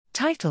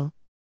Title: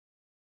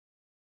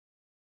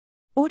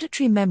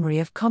 Auditory memory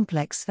of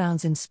complex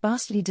sounds in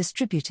sparsely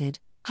distributed,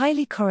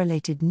 highly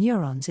correlated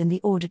neurons in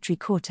the auditory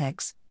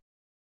cortex.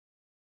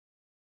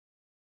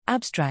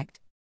 Abstract: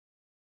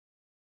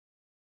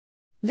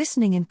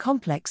 Listening in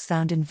complex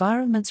sound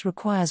environments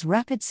requires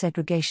rapid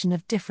segregation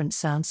of different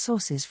sound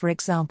sources, for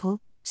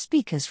example,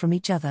 speakers from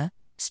each other,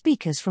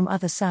 speakers from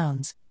other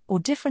sounds, or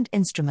different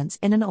instruments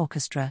in an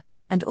orchestra,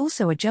 and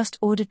also adjust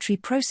auditory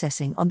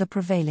processing on the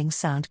prevailing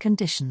sound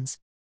conditions.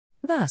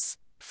 Thus,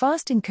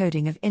 fast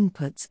encoding of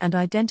inputs and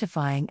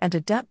identifying and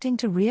adapting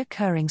to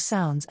recurring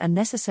sounds are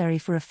necessary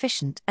for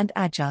efficient and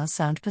agile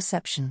sound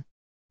perception.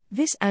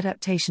 This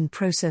adaptation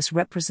process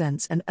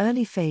represents an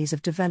early phase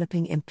of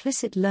developing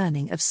implicit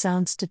learning of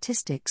sound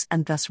statistics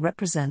and thus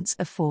represents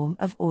a form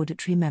of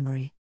auditory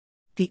memory.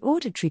 The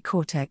auditory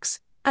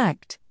cortex,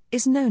 ACT,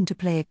 is known to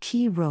play a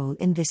key role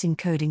in this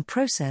encoding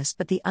process,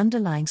 but the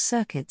underlying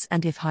circuits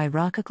and if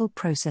hierarchical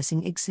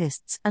processing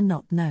exists are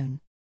not known.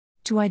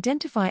 To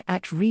identify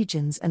ACT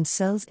regions and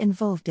cells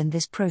involved in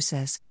this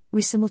process,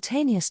 we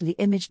simultaneously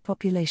imaged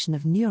population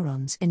of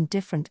neurons in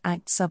different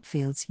ACT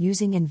subfields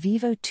using in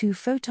vivo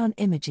 2-photon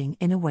imaging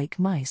in awake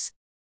mice.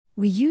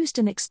 We used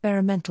an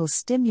experimental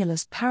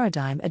stimulus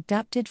paradigm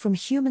adapted from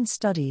human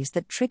studies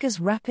that triggers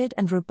rapid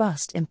and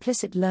robust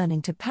implicit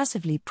learning to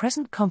passively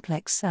present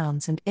complex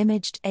sounds and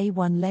imaged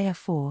A1 layer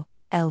 4,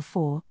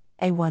 L4,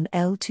 A1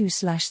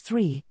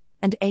 L2/3,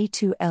 and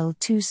A2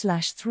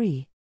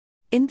 L2/3.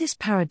 In this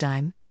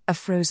paradigm, a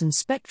frozen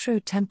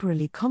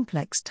spectro-temporally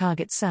complex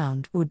target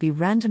sound would be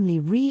randomly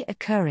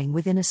re-occurring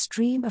within a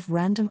stream of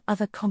random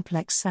other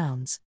complex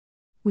sounds.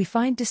 We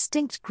find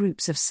distinct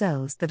groups of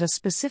cells that are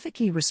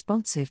specifically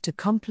responsive to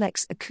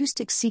complex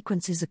acoustic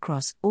sequences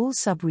across all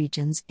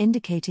subregions,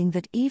 indicating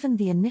that even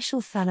the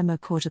initial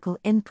thalamocortical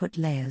input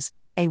layers,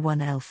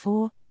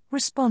 A1L4,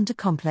 respond to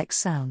complex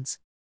sounds.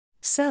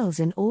 Cells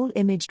in all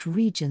imaged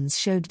regions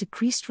showed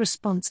decreased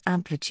response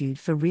amplitude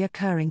for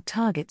recurring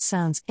target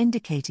sounds,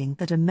 indicating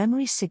that a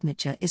memory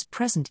signature is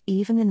present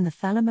even in the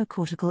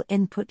thalamocortical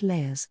input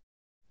layers.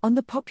 On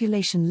the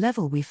population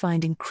level, we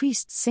find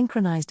increased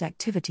synchronized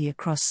activity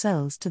across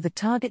cells to the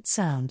target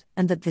sound,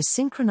 and that this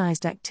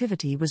synchronized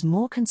activity was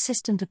more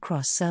consistent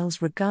across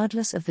cells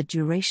regardless of the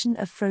duration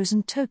of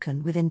frozen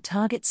token within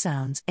target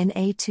sounds in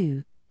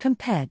A2,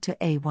 compared to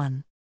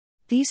A1.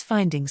 These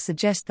findings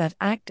suggest that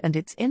ACT and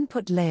its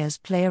input layers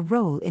play a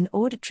role in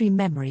auditory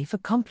memory for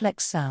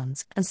complex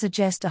sounds and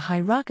suggest a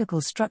hierarchical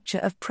structure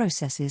of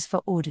processes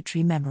for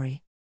auditory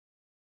memory.